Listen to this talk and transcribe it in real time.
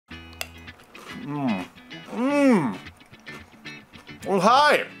Well,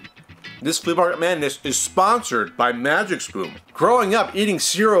 hi! This Flea Market Madness is sponsored by Magic Spoon. Growing up, eating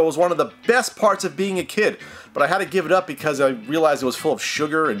cereal was one of the best parts of being a kid, but I had to give it up because I realized it was full of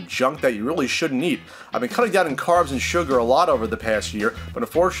sugar and junk that you really shouldn't eat. I've been cutting down on carbs and sugar a lot over the past year, but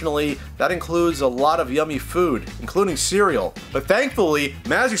unfortunately, that includes a lot of yummy food, including cereal. But thankfully,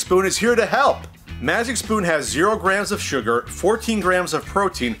 Magic Spoon is here to help. Magic Spoon has 0 grams of sugar, 14 grams of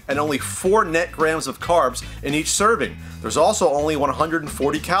protein, and only 4 net grams of carbs in each serving. There's also only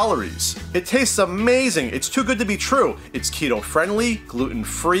 140 calories. It tastes amazing. It's too good to be true. It's keto-friendly,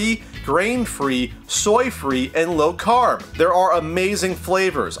 gluten-free, grain-free, soy-free, and low-carb. There are amazing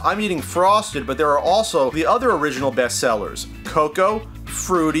flavors. I'm eating frosted, but there are also the other original bestsellers: cocoa,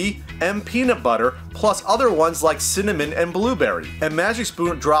 fruity, and peanut butter, plus other ones like cinnamon and blueberry. And Magic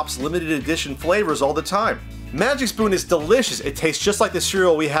Spoon drops limited edition flavors all the time. Magic Spoon is delicious. It tastes just like the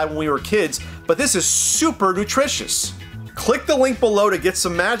cereal we had when we were kids, but this is super nutritious. Click the link below to get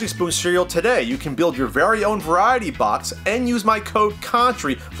some Magic Spoon cereal today. You can build your very own variety box and use my code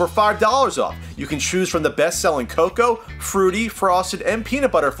CONTRY for $5 off. You can choose from the best-selling cocoa, fruity, frosted, and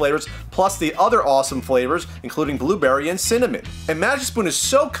peanut butter flavors, plus the other awesome flavors, including blueberry and cinnamon. And Magic Spoon is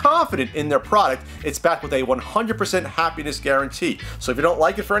so confident in their product, it's backed with a 100% happiness guarantee. So if you don't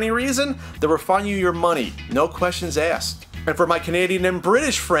like it for any reason, they'll refund you your money. No questions asked. And for my Canadian and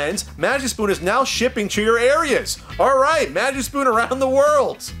British friends, Magic Spoon is now shipping to your areas. Alright, Magic Spoon around the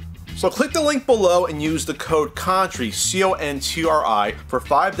world. So click the link below and use the code CONTRY, C-O-N-T-R-I, for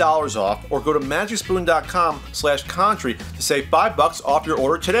 $5 off, or go to magicspoon.com/CONTRY to save $5 off your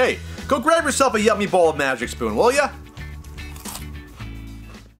order today. Go grab yourself a yummy bowl of Magic Spoon, will ya?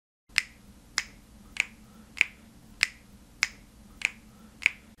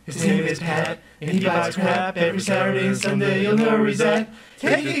 His name is Pat, and he buys crap every Saturday and Sunday. You'll know where he's at.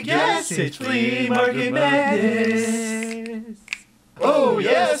 Take a guess, it's Flea Market Madness. Oh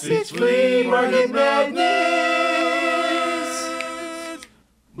yes, it's Flea Market Madness.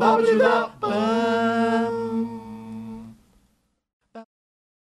 Ba-ba-da-ba-bum.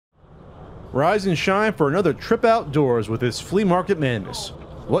 Rise and shine for another trip outdoors with this Flea Market Madness.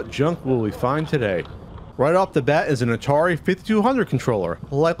 What junk will we find today? Right off the bat is an Atari 5200 controller,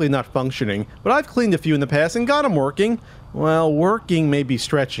 likely not functioning, but I've cleaned a few in the past and got them working. Well, working may be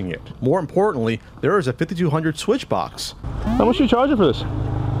stretching it. More importantly, there is a 5200 switch box. How much are you charging for this?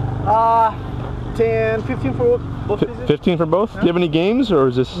 10, 15 for both pieces. 15 for both? Yeah. Do you have any games, or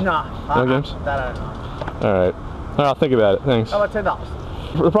is this... No games? That I don't know. Alright. I'll think about it, thanks. How about $10?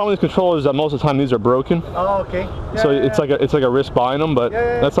 The problem with these controllers is that most of the time these are broken. Oh, okay. Yeah, so it's like a risk buying them, but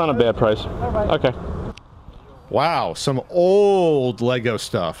that's not a bad price. Right. Okay. Wow, some old Lego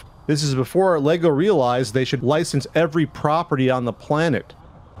stuff. This is before Lego realized they should license every property on the planet.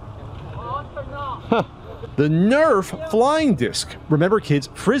 Huh. The Nerf flying disc. Remember kids,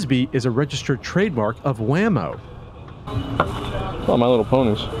 Frisbee is a registered trademark of Whammo. Oh, My Little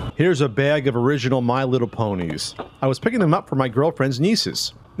Ponies. Here's a bag of original My Little Ponies. I was picking them up for my girlfriend's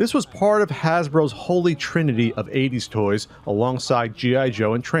nieces. This was part of Hasbro's holy trinity of 80s toys alongside G.I.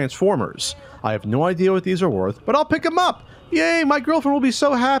 Joe and Transformers. I have no idea what these are worth, but I'll pick them up! Yay, my girlfriend will be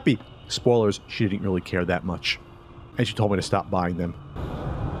so happy! Spoilers, she didn't really care that much. And she told me to stop buying them.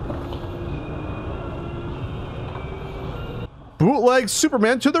 Bootleg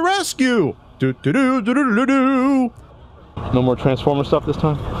Superman to the rescue! Do-do-do-do-do-do-do! No more Transformer stuff this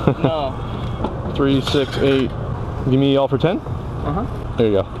time? No. 3, 6, 8. Give me all for 10? Uh-huh. There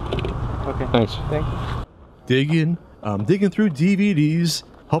you go. Okay. Thanks. Thanks. I'm digging through DVDs,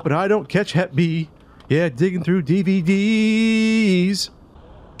 hoping I don't catch Hep B. Yeah, digging through DVDs.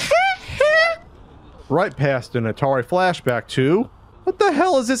 Right past an Atari flashback to... What the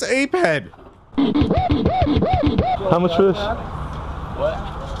hell is this ape head? How much for this? What?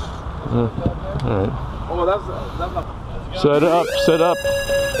 Alright. Oh, that's not... Set up, set up.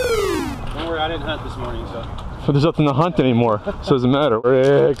 Don't worry, I didn't hunt this morning, so... But there's nothing to hunt anymore, so it doesn't matter.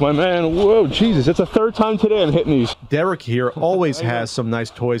 Rick, my man, whoa, Jesus, it's the 3rd time today I'm hitting these. Derek here always has some nice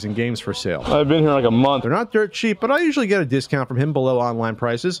toys and games for sale. I've been here like a month. They're not dirt cheap, but I usually get a discount from him below online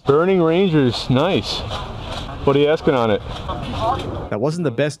prices. Burning Rangers, nice. What are you asking on it? That wasn't the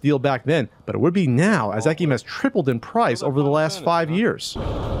best deal back then, but it would be now, as that game has tripled in price over the last 5 years.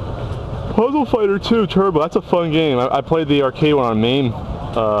 Puzzle Fighter 2 Turbo, that's a fun game. I played the arcade one on MAME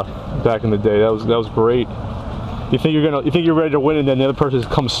back in the day. That was great. You think you're ready to win, and then the other person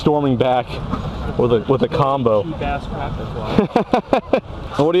comes storming back with a combo.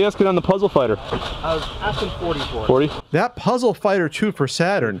 What are you asking on the Puzzle Fighter? I was asking 40 for it. 40? That Puzzle Fighter 2 for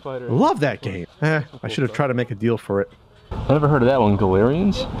Saturn. Love that game. I should have tried to make a deal for it. I never heard of that one.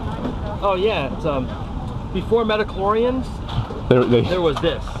 Galarians? Oh yeah, it's before metachlorians, there was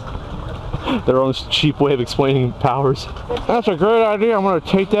this. Their own cheap way of explaining powers. That's a great idea. I'm going to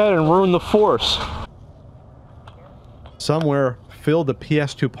take that and ruin the Force. Somewhere, Phil the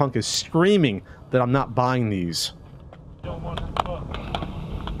PS2 punk is screaming that I'm not buying these.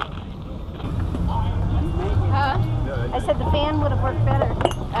 I said the fan would have worked better.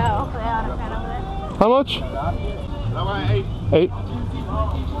 Oh, the auto fan over there. How much? 8.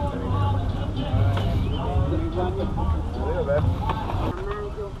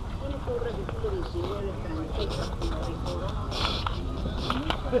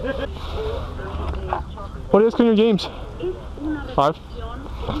 What is in your games? 5.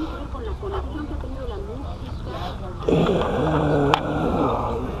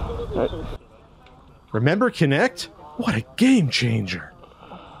 Right. Remember Kinect? What a game changer!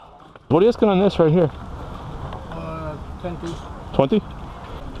 What are you asking on this right here? 20. 20?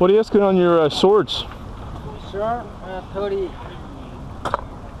 What are you asking on your swords? Sure, 30.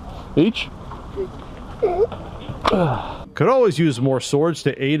 Each? Could always use more swords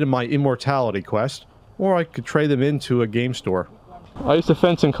to aid in my immortality quest, or I could trade them into a game store. I used to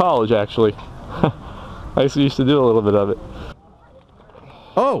fence in college, actually. I used to do a little bit of it.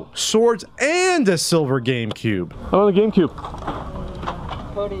 Oh, swords and a silver GameCube. Oh, the GameCube.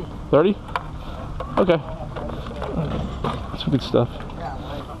 30. 30? Okay. That's good stuff.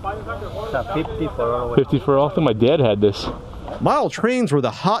 50 for all. 50 for all. I think my dad had this. Model trains were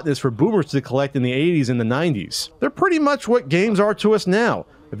the hotness for boomers to collect in the 80s and the 90s. They're pretty much what games are to us now.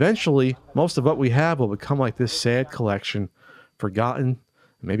 Eventually, most of what we have will become like this sad collection, forgotten, and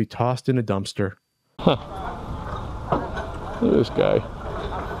maybe tossed in a dumpster. Huh. Look at this guy.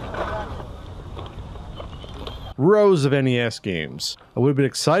 Rows of NES games. I would have been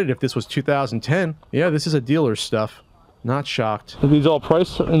excited if this was 2010. Yeah, this is a dealer's stuff. Not shocked. Are these all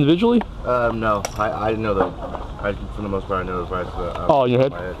priced individually? No, I didn't know the. For the most part, I know the price. Oh, in your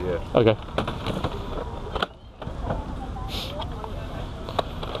head? Yeah. Okay.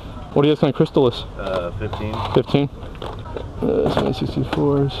 What do you guys think Crystal is? 15. 15?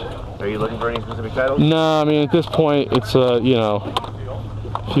 64s. Are you looking for any specific titles? No, I mean at this point it's you know,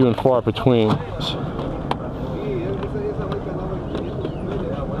 few and far between.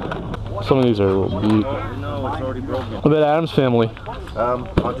 Some of these are a little beat. No, it's already broken. What about Adam's Family?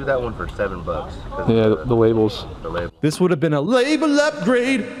 I'll do that one for $7. Yeah, the labels. The label. This would have been a label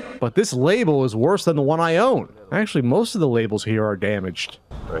upgrade, but this label is worse than the one I own. Actually, most of the labels here are damaged.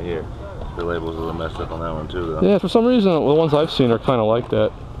 Right here. The label's a little messed up on that one too, though. Yeah, for some reason the ones I've seen are kind of like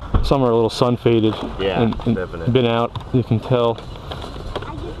that. Some are a little sun faded. Yeah, and definitely. Been out, you can tell.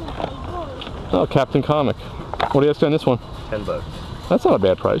 Oh, Captain Comic. What do you ask on this one? $10. That's not a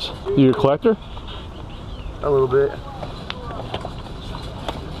bad price. You a collector? A little bit.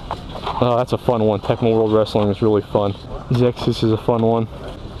 Oh, that's a fun one. Tecmo World Wrestling is really fun. Zexus is a fun one.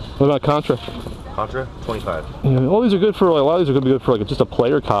 What about Contra? Contra, 25. Yeah, all these are good for, like, a lot of these are going to be good for like just a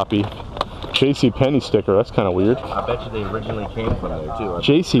player copy. JCPenney sticker, that's kind of weird. I bet you they originally came from there too.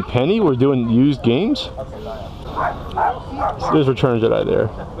 JCPenney? We're doing used games? There's Return Jedi there.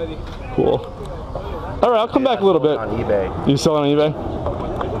 Cool. Alright, I'll come back a little bit. On eBay. You sell it on eBay?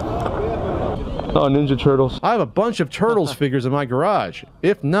 Oh, Ninja Turtles. I have a bunch of Turtles figures in my garage.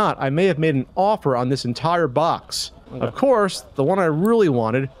 If not, I may have made an offer on this entire box. Okay. Of course, the one I really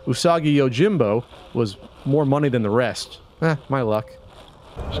wanted, Usagi Yojimbo, was more money than the rest. My luck.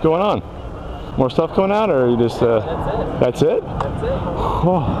 What's going on? More stuff going out, or you just, that's it? That's it?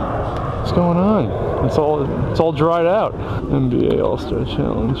 Oh, what's going on? It's all dried out. NBA All-Star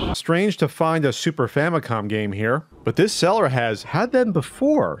Challenge. Strange to find a Super Famicom game here, but this seller has had them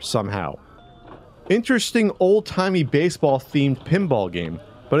before, somehow. Interesting old-timey baseball-themed pinball game,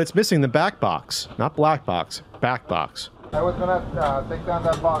 but it's missing the back box. Not black box, back box. I was gonna take down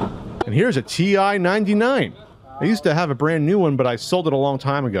that box. And here's a TI-99. I used to have a brand new one, but I sold it a long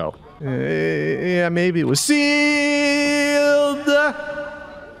time ago. Yeah, maybe it was sealed.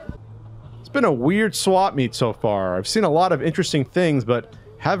 It's been a weird swap meet so far. I've seen a lot of interesting things, but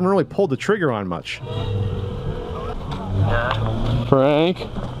haven't really pulled the trigger on much. Frank?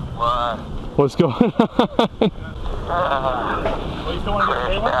 What? What's going on?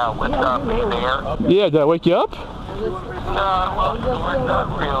 What's up, me there? Yeah, did I wake you up? No, well, not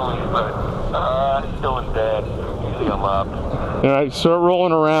really, but still in bed. Usually I'm up. Alright, start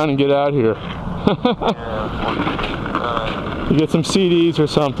rolling around and get out here. You get some CDs or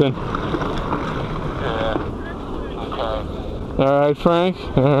something. Yeah. Okay. Alright, Frank?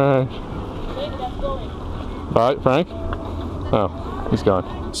 Alright. Alright, Frank? Oh, he's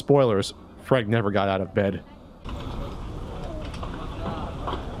gone. Spoilers, Frank never got out of bed.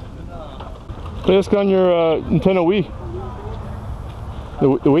 What else on your Nintendo Wii? The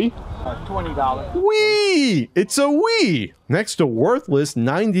Wii? $20. Wii! It's a Wii! Next to worthless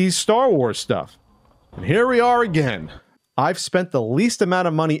 90s Star Wars stuff. And here we are again. I've spent the least amount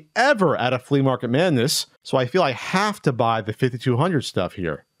of money ever at a Flea Market Madness, so I feel I have to buy the 5200 stuff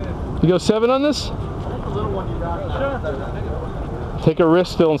here. You go 7 on this? Take a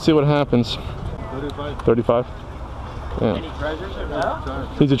risk still and see what happens. 35. Yeah. Any treasures or no?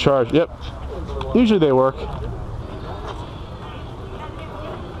 Needs a charge. Yep. Usually they work.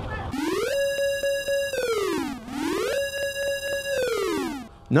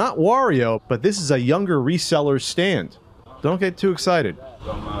 Not Wario, but this is a younger reseller's stand. Don't get too excited. I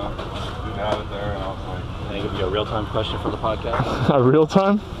think it'll be a real-time question for the podcast. A real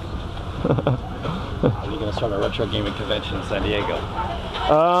time? Are you going to start a retro gaming convention in San Diego?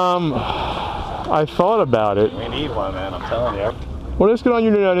 I thought about it. We need one, man. I'm telling you. What is good on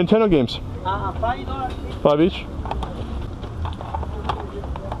your Nintendo games? $5. 5 each?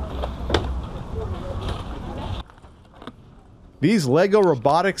 These Lego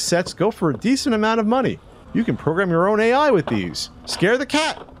robotics sets go for a decent amount of money. You can program your own AI with these. Scare the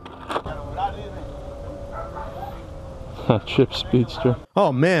cat! Chip Speedster.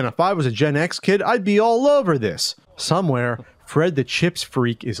 Oh man, if I was a Gen X kid, I'd be all over this. Somewhere, Fred the Chips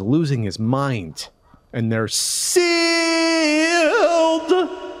freak is losing his mind. And they're sealed!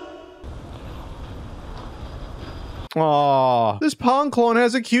 Aww, this Pong clone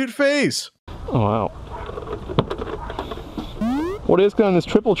has a cute face. Oh wow. What is going on this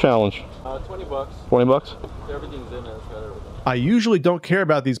triple challenge? 20 bucks. 20 bucks? Everything's in there. It's got everything. I usually don't care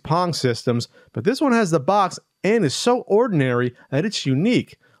about these Pong systems, but this one has the box and is so ordinary that it's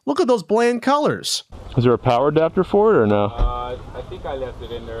unique. Look at those bland colors. Is there a power adapter for it or no? I think I left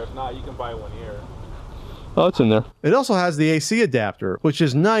it in there. If not, you can buy one here. Oh, it's in there. It also has the AC adapter, which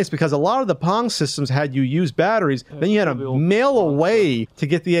is nice because a lot of the Pong systems had you use batteries, then you had to mail away to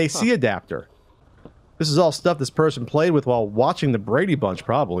get the AC adapter. This is all stuff this person played with while watching the Brady Bunch,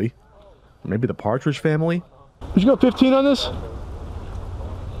 probably. Maybe the Partridge Family? Did you go 15 on this?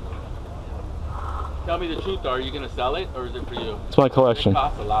 Tell me the truth, though. Are you going to sell it, or is it for you? It's my collection. It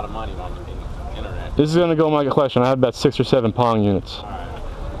costs a lot of money on the internet. This is going to go in my collection. I have about 6 or 7 Pong units. All right.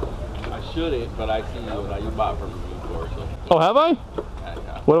 I shouldn't, but I see you that you bought from me before, so. Oh, have I?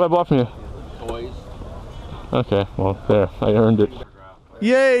 Yeah. What have I bought from you? Toys. Okay, well, there. I earned it.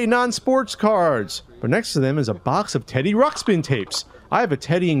 Yay, non-sports cards! But next to them is a box of Teddy Ruxpin tapes. I have a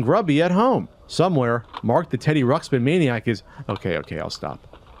Teddy and Grubby at home. Somewhere, Mark the Teddy Ruxpin Maniac is... Okay, I'll stop.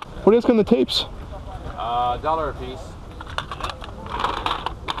 What is on the tapes? $1 a piece.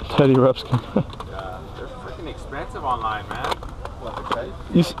 Teddy Ruxpin. They're freaking expensive online, man. What, the tape?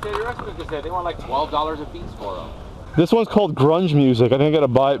 You Teddy Ruxpin said they want like $12 a piece for them. This one's called Grunge Music. I think I gotta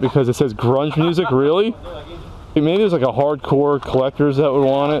buy it because it says Grunge Music. Really? Maybe there's like a hardcore collectors that would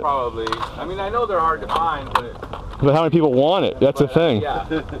want it. Probably. I mean, I know they're hard to find, but how many people want it? That's the thing.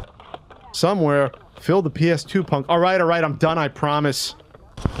 Yeah. Somewhere, fill the PS2 Punk. Alright, I'm done, I promise.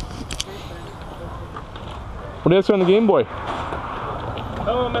 What else on the Game Boy?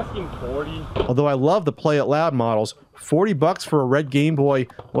 Oh, I'm asking 40. Although I love the Play It Loud models, 40 bucks for a red Game Boy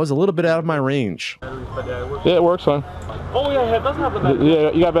was a little bit out of my range. Yeah, it works fine. Oh yeah, it doesn't have the battery.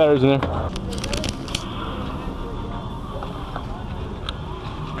 Yeah, you got batteries in there.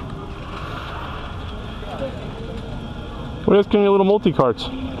 What else can your little multi-carts?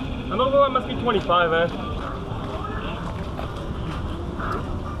 Another one must be 25, man.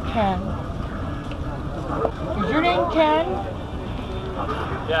 10. Is your name Ken?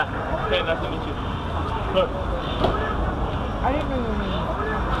 Yeah, okay, nice to meet you. Look. I didn't know your name.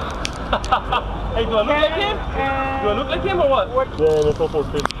 Hey, do I look like him? Do I look like him or what? Yeah, that's almost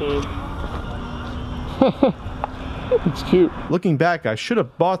 15. It's cute. Looking back, I should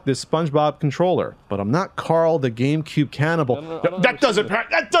have bought this SpongeBob controller, but I'm not Carl the GameCube cannibal. That doesn't...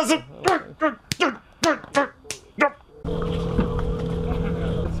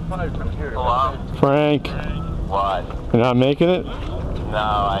 Hello? Frank, What? you're not making it? No,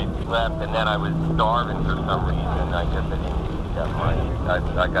 I left and then I was starving for some reason. I guess I didn't get money.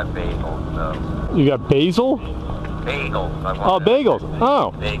 I got bagels, so. You got basil? Bagels. I Oh, wanted bagels.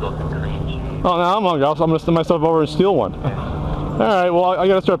 Oh. bagels and cream cheese. Oh, now I'm hungry. I'm gonna send myself over and steal one. All right. Well, I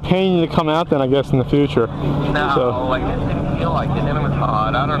gotta start paying you to come out then, I guess, in the future. No, So, I just didn't feel like it. And it was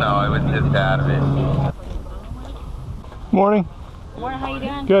hot. I don't know. I was just out of it. morning. Morning, how you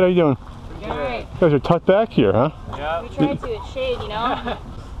doing? Good. How you doing? Alright. You guys are tucked back here, huh? Yeah. We tried to, it's shade, you know?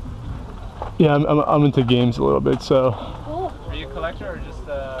 Yeah, I'm into games a little bit, so Cool. Are you a collector or just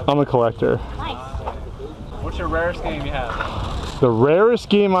I'm a collector. Nice. What's your rarest game you have? The rarest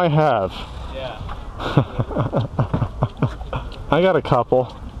game I have. Yeah. I got a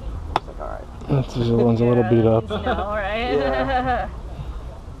couple. That's the one's a little beat up. No, right? Yeah.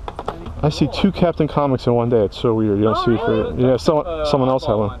 I see 2 Captain Comics in one day. It's so weird. You don't see for yeah. Someone else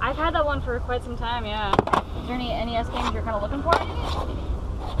had one. I've had that one for quite some time. Yeah. Is there any NES games you're kind of looking for?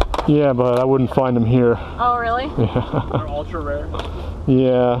 Yeah, but I wouldn't find them here. Oh, really? Yeah. They're ultra rare.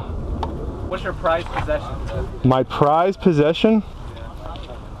 Yeah. What's your prized possession? My prized possession?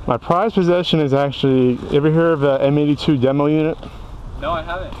 My prized possession is actually, you ever hear of the M82 demo unit? No, I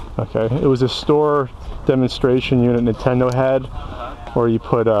haven't. Okay, it was a store demonstration unit Nintendo had, where you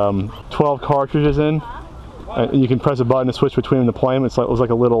put 12 cartridges in, and you can press a button to switch between them to play them. It was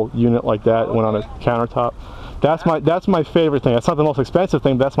like a little unit like that, went on a countertop. That's my favorite thing. That's not the most expensive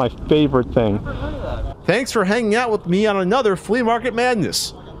thing, but that's my favorite thing. Thanks for hanging out with me on another Flea Market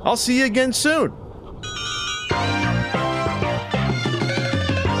Madness. I'll see you again soon.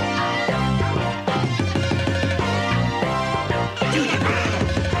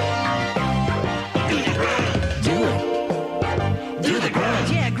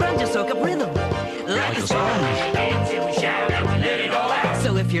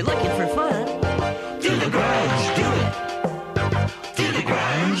 So if you're looking for fun, do the grunge, do it. Do the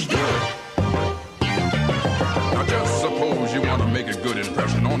grunge, do it. Now just suppose you want to make a good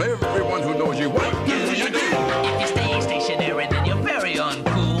impression on everyone who knows you. What do you do? If you stay stationary, then you're very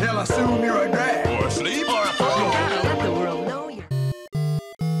uncool. Hell, assume you're a drag. Or asleep. Or a fool. You gotta let the world know you're...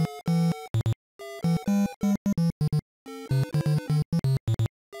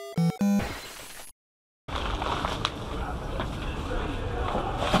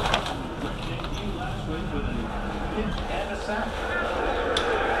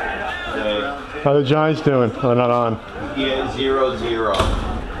 How the Giants doing? Oh, they're not on. Yeah, 0-0.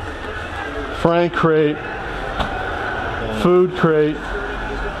 Frank crate. Food crate.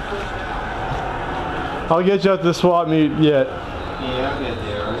 I'll get you out to the swap meet yet. Yeah, I'll get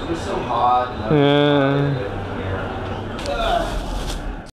there. It's so hot. Yeah.